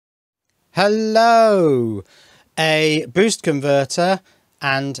Hello! A boost converter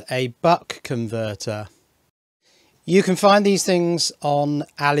and a buck converter. You can find these things on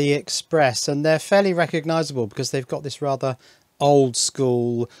AliExpress and they're fairly recognizable because they've got this rather old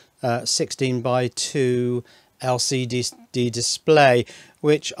school 16:2 LCD display,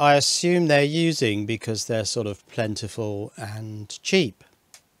 which I assume they're using because they're sort of plentiful and cheap.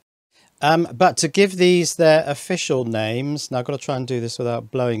 But to give these their official names, now I've got to try and do this without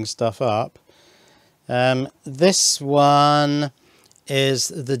blowing stuff up. This one is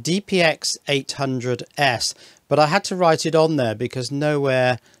the DPX800S, but I had to write it on there because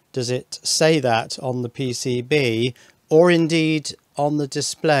nowhere does it say that on the PCB or indeed on the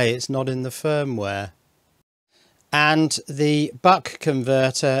display. It's not in the firmware. And the buck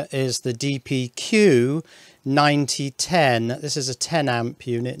converter is the DPQ9010. This is a 10 amp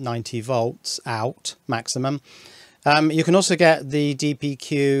unit, 90 volts out maximum. You can also get the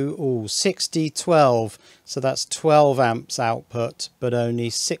DPQ6012, so that's 12 amps output but only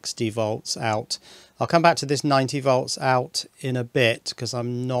 60 volts out. I'll come back to this 90 volts out in a bit because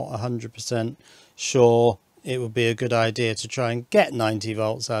I'm not 100% sure it would be a good idea to try and get 90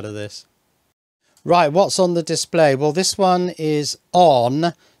 volts out of this. Right, what's on the display? Well, this one is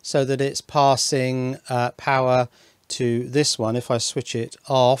on so that it's passing power to this one. If I switch it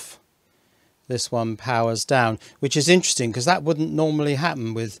off, this one powers down, which is interesting because that wouldn't normally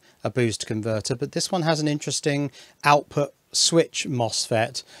happen with a boost converter, but this one has an interesting output switch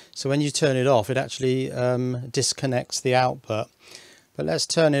MOSFET. So when you turn it off, it actually disconnects the output. But let's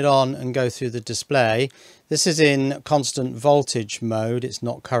turn it on and go through the display. This is in constant voltage mode. It's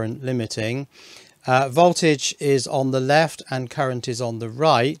not current limiting. Voltage is on the left and current is on the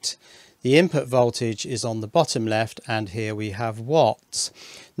right. The input voltage is on the bottom left, and here we have watts.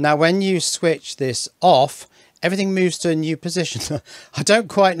 Now when you switch this off, everything moves to a new position. I don't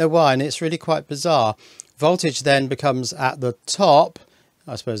quite know why, and it's really quite bizarre. Voltage then becomes at the top.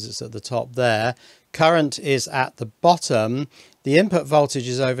 I suppose it's at the top there. Current is at the bottom. The input voltage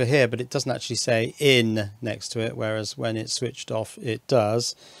is over here, but it doesn't actually say in next to it, whereas when it's switched off it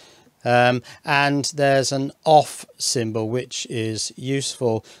does. And there's an off symbol, which is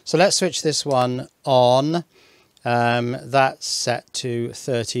useful. So let's switch this one on. That's set to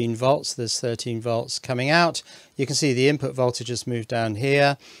 13 volts. There's 13 volts coming out. You can see the input voltage has moved down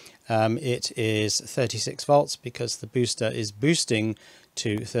here. It is 36 volts because the booster is boosting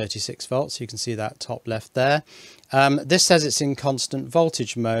to 36 volts. You can see that top left there. This says it's in constant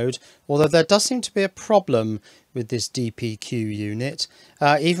voltage mode, although there does seem to be a problem with this DPQ unit.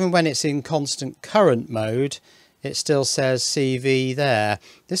 Even when it's in constant current mode, it still says CV there.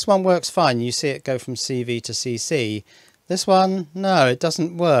 This one works fine. You see it go from CV to CC. This one, no, it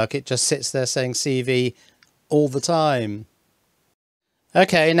doesn't work. It just sits there saying CV all the time.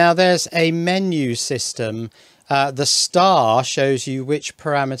 Okay, now there's a menu system. The star shows you which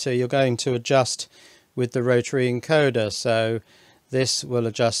parameter you're going to adjust with the rotary encoder. So this will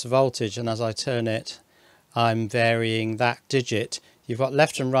adjust voltage, and as I turn it, I'm varying that digit. You've got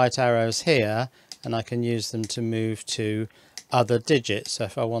left and right arrows here, and I can use them to move to other digits. So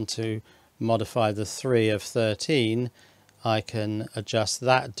if I want to modify the 3 of 13, I can adjust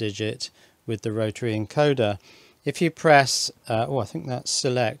that digit with the rotary encoder. If you press, I think that's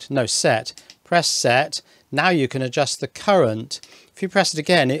select, no, set, press set. Now you can adjust the current. If you press it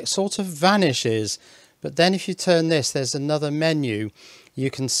again, it sort of vanishes. But then if you turn this, there's another menu. You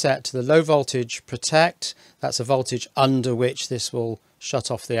can set the low voltage protect. That's a voltage under which this will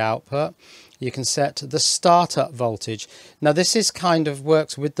shut off the output. You can set the startup voltage. Now this is kind of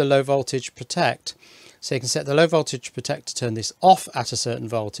works with the low voltage protect. So you can set the low voltage protect to turn this off at a certain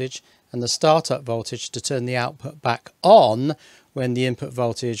voltage, and the startup voltage to turn the output back on when the input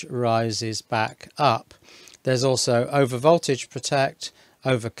voltage rises back up. There's also over voltage protect,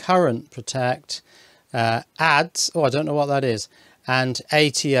 over current protect, adds, I don't know what that is, and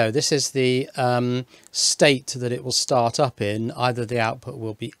ATO. This is the state that it will start up in. Either the output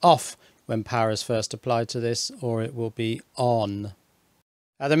will be off when power is first applied to this, or it will be on.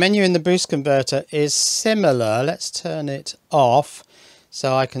 The menu in the boost converter is similar. Let's turn it off.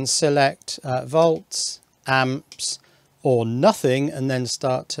 So I can select volts, amps, or nothing, and then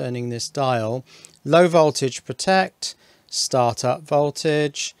start turning this dial. Low voltage protect, startup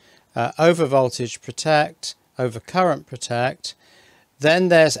voltage, over voltage protect, over current protect. Then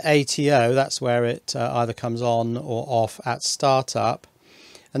there's ATO, that's where it either comes on or off at startup.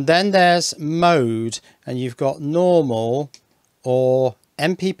 And then there's mode, and you've got normal or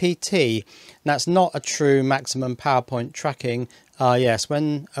MPPT. That's not a true maximum power point tracking. Yes,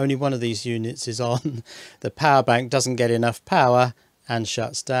 when only one of these units is on, the power bank doesn't get enough power and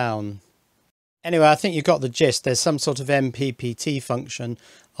shuts down. Anyway, I think you got the gist. There's some sort of MPPT function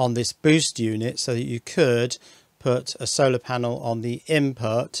on this boost unit so that you could put a solar panel on the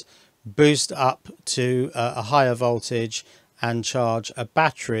input, boost up to a higher voltage and charge a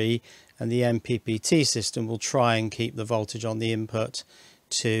battery, and the MPPT system will try and keep the voltage on the input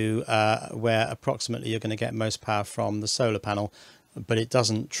to where approximately you're going to get most power from the solar panel, but it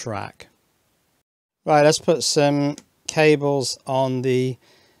doesn't track. Right, let's put some cables on the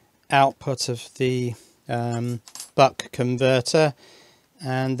output of the buck converter,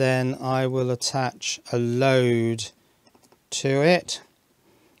 and then I will attach a load to it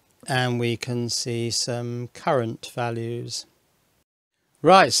and we can see some current values.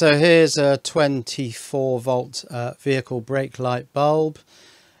 Right, so here's a 24 volt vehicle brake light bulb.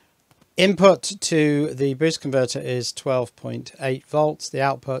 Input to the boost converter is 12.8 volts. The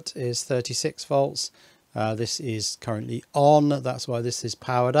output is 36 volts. This is currently on, that's why this is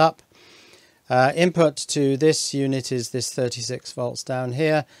powered up. Input to this unit is this 36 volts down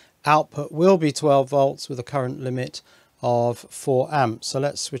here. Output will be 12 volts with a current limit of 4 amps. So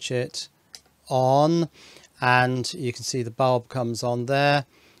let's switch it on and you can see the bulb comes on there.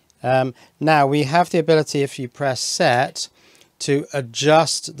 Now we have the ability, if you press set, to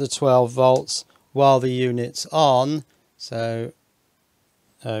adjust the 12 volts while the unit's on. So,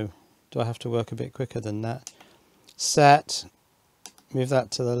 oh, do I have to work a bit quicker than that? Set, move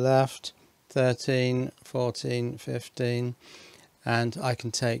that to the left, 13, 14, 15, and I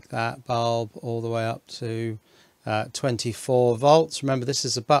can take that bulb all the way up to 24 volts. Remember, this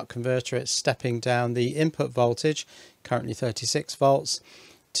is a buck converter. It's stepping down the input voltage, currently 36 volts,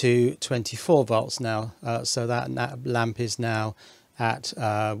 to 24 volts now. So that lamp is now at,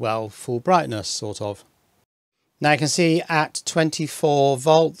 well, full brightness, sort of. Now you can see at 24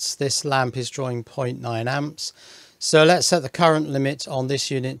 volts, this lamp is drawing 0.9 amps. So let's set the current limit on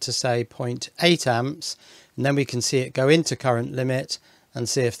this unit to say 0.8 amps, and then we can see it go into current limit and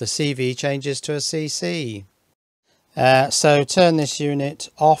see if the CV changes to a CC. So turn this unit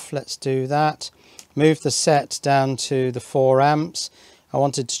off, let's do that. Move the set down to the 4 amps. I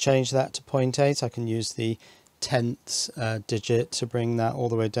wanted to change that to 0.8. I can use the tenths digit to bring that all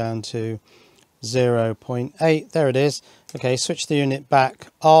the way down to 0.8. There it is. Okay, switch the unit back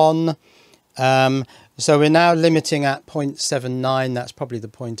on. So we're now limiting at 0.79. That's probably the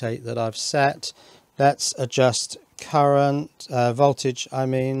 0.8 that I've set. Let's adjust current, voltage, I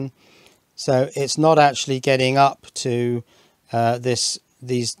mean. So it's not actually getting up to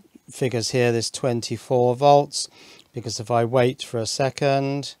these figures here, this 24 volts, because if I wait for a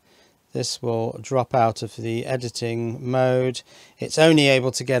second, this will drop out of the editing mode. It's only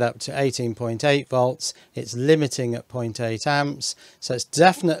able to get up to 18.8 volts. It's limiting at 0.8 amps. So it's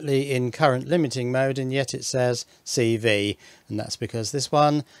definitely in current limiting mode, and yet it says CV. And that's because this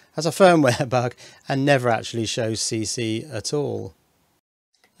one has a firmware bug and never actually shows CC at all.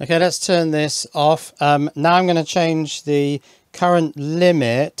 Okay, let's turn this off. Now I'm going to change the current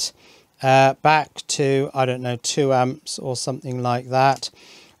limit back to, I don't know, 2 amps or something like that.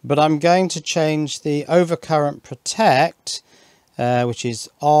 But I'm going to change the overcurrent protect, which is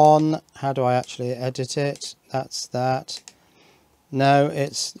on. How do I actually edit it? That's that. No,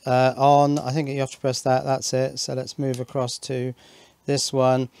 it's on. I think you have to press that. That's it. So let's move across to this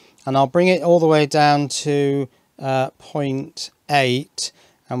one. And I'll bring it all the way down to 0.8.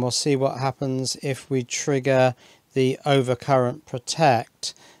 And we'll see what happens if we trigger the overcurrent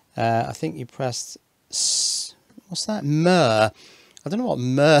protect. I think you pressed, what's that? MER. I don't know what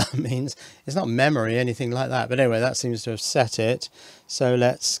MER means. It's not memory, anything like that. But anyway, that seems to have set it. So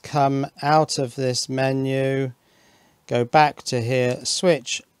let's come out of this menu, go back to here,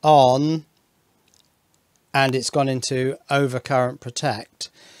 switch on, and it's gone into overcurrent protect.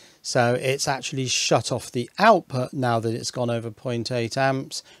 So it's actually shut off the output now that it's gone over 0.8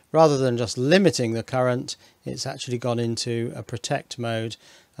 amps. Rather than just limiting the current, it's actually gone into a protect mode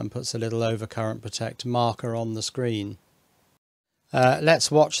and puts a little overcurrent protect marker on the screen. Let's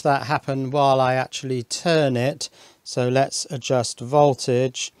watch that happen while I actually turn it. So let's adjust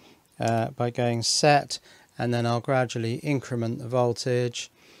voltage by going set, and then I'll gradually increment the voltage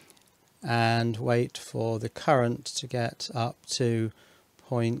and wait for the current to get up to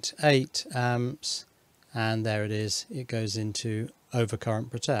 0.8 amps, and there it is, it goes into overcurrent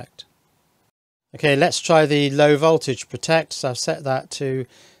protect. Okay, let's try the low voltage protect. So I've set that to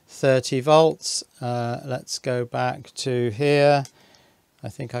 30 volts. Let's go back to here. I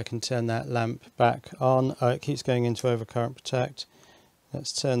think I can turn that lamp back on. Oh, it keeps going into overcurrent protect.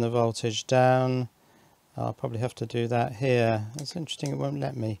 Let's turn the voltage down. I'll probably have to do that here. That's interesting, it won't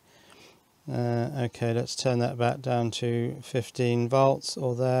let me. Okay, let's turn that back down to 15 volts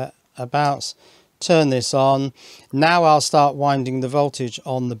or there. thereabouts. Turn this on. Now I'll start winding the voltage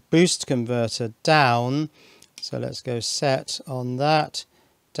on the boost converter down. So let's go set on that,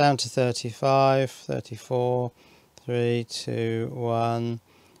 down to 35, 34, 3, 2, 1,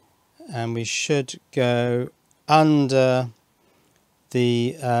 and we should go under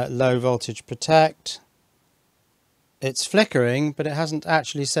the low voltage protect. It's flickering, but it hasn't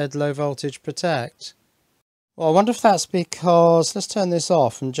actually said low voltage protect. Well, I wonder if that's because, let's turn this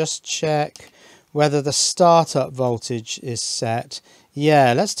off and just check whether the startup voltage is set.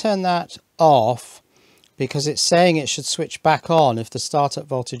 Yeah, let's turn that off because it's saying it should switch back on if the startup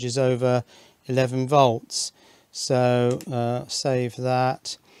voltage is over 11 volts. So save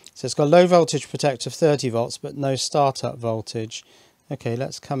that. So it's got low voltage protect of 30 volts but no startup voltage. Okay,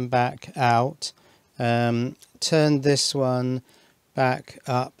 let's come back out. Turn this one back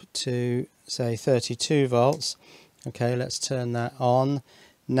up to say 32 volts. Okay, let's turn that on.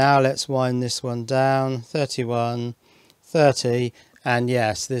 Now let's wind this one down, 31, 30, and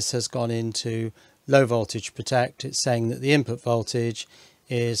yes, this has gone into low voltage protect. It's saying that the input voltage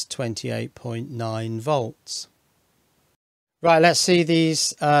is 28.9 volts. Right, let's see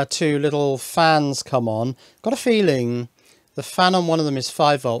these two little fans come on. Got a feeling the fan on one of them is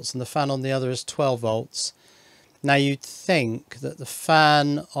 5 volts and the fan on the other is 12 volts. Now you'd think that the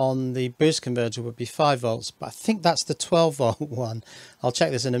fan on the boost converter would be 5 volts, but I think that's the 12 volt one. I'll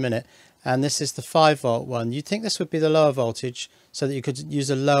check this in a minute. And this is the 5 volt one. You'd think this would be the lower voltage so that you could use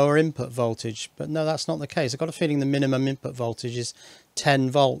a lower input voltage, but no, that's not the case. I've got a feeling the minimum input voltage is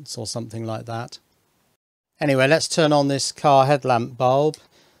 10 volts or something like that. Anyway, let's turn on this car headlamp bulb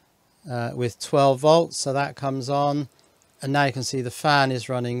with 12 volts. So that comes on. And now you can see the fan is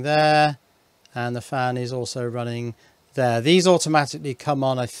running there. And the fan is also running there. These automatically come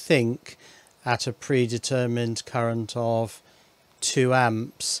on, I think, at a predetermined current of 2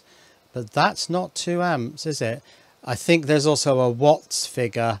 amps. But that's not 2 amps, is it? I think there's also a watts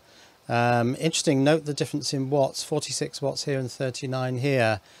figure. Interesting, note the difference in watts. 46 watts here and 39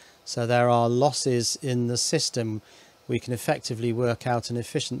 here. So there are losses in the system. We can effectively work out an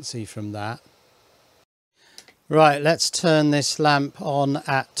efficiency from that. Right, let's turn this lamp on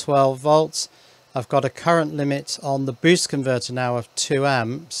at 12 volts. I've got a current limit on the boost converter now of 2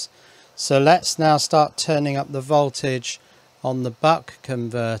 amps. So let's now start turning up the voltage on the buck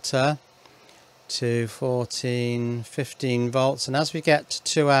converter to 14, 15 volts. And as we get to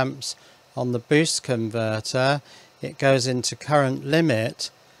 2 amps on the boost converter, it goes into current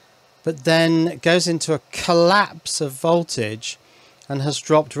limit, but then goes into a collapse of voltage and has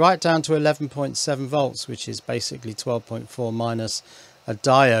dropped right down to 11.7 volts, which is basically 12.4 minus a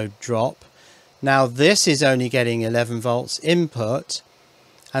diode drop. Now this is only getting 11 volts input,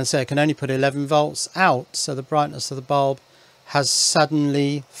 and so it can only put 11 volts out, so the brightness of the bulb has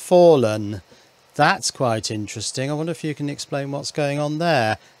suddenly fallen. That's quite interesting. I wonder if you can explain what's going on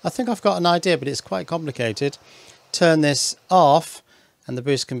there. I think I've got an idea, but it's quite complicated. Turn this off and the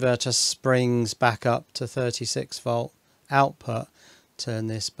boost converter springs back up to 36 volt output. Turn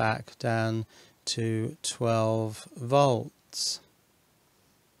this back down to 12 volts.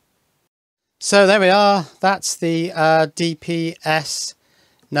 So there we are. That's the DPX,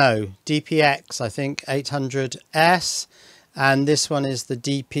 I think, 800S. And this one is the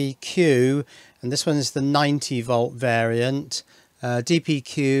DPQ. And this one is the 90 volt variant.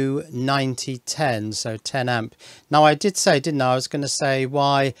 DPQ9010, so 10 amp. Now I did say, didn't I was going to say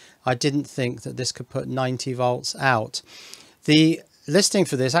why I didn't think that this could put 90 volts out. The listing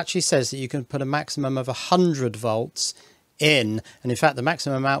for this actually says that you can put a maximum of 100 volts in, and in fact the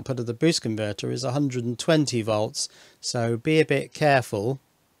maximum output of the boost converter is 120 volts, so be a bit careful.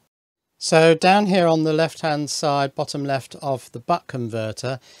 So down here on the left hand side, bottom left of the buck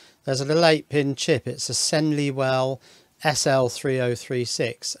converter, there's a little 8-pin chip. It's a Senliwell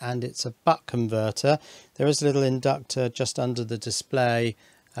SL3036 and it's a buck converter. There is a little inductor just under the display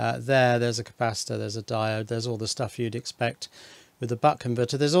there's a capacitor, there's a diode, there's all the stuff you'd expect with the buck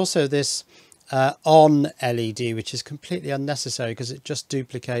converter. There's also this on LED, which is completely unnecessary because it just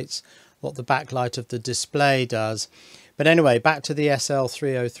duplicates what the backlight of the display does. But anyway, back to the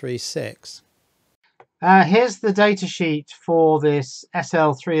SL3036. Here's the data sheet for this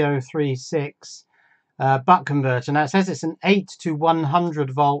SL3036 buck converter. Now it says it's an 8 to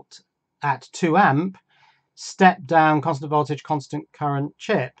 100 volt at 2 amp, step down, constant voltage, constant current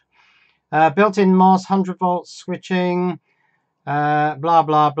chip. Built-in MOS, 100 volt switching, blah,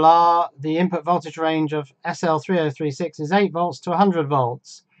 blah, blah. The input voltage range of SL3036 is 8 volts to 100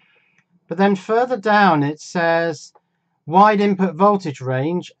 volts. But then further down it says wide input voltage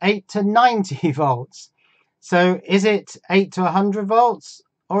range 8 to 90 volts. So is it 8 to 100 volts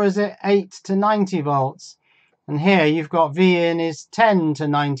or is it 8 to 90 volts? And here you've got V in is 10 to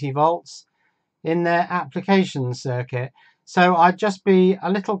 90 volts in their application circuit. So I'd just be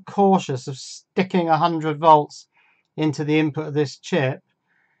a little cautious of sticking 100 volts into the input of this chip.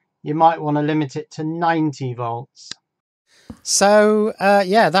 You might want to limit it to 90 volts. So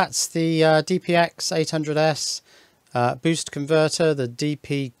yeah, that's the DPX800S boost converter, the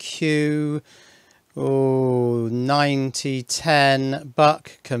DPQ9010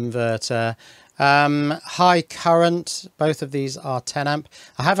 buck converter. High current, both of these are 10 amp.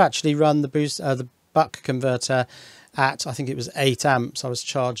 I have actually run the buck converter at, I think it was 8 amps. I was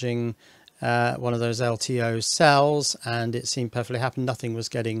charging one of those LTO cells and it seemed perfectly happy. Nothing was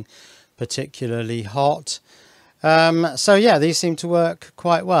getting particularly hot. So yeah, these seem to work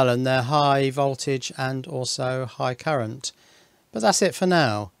quite well, and they're high voltage and also high current. But that's it for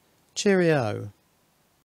now. Cheerio.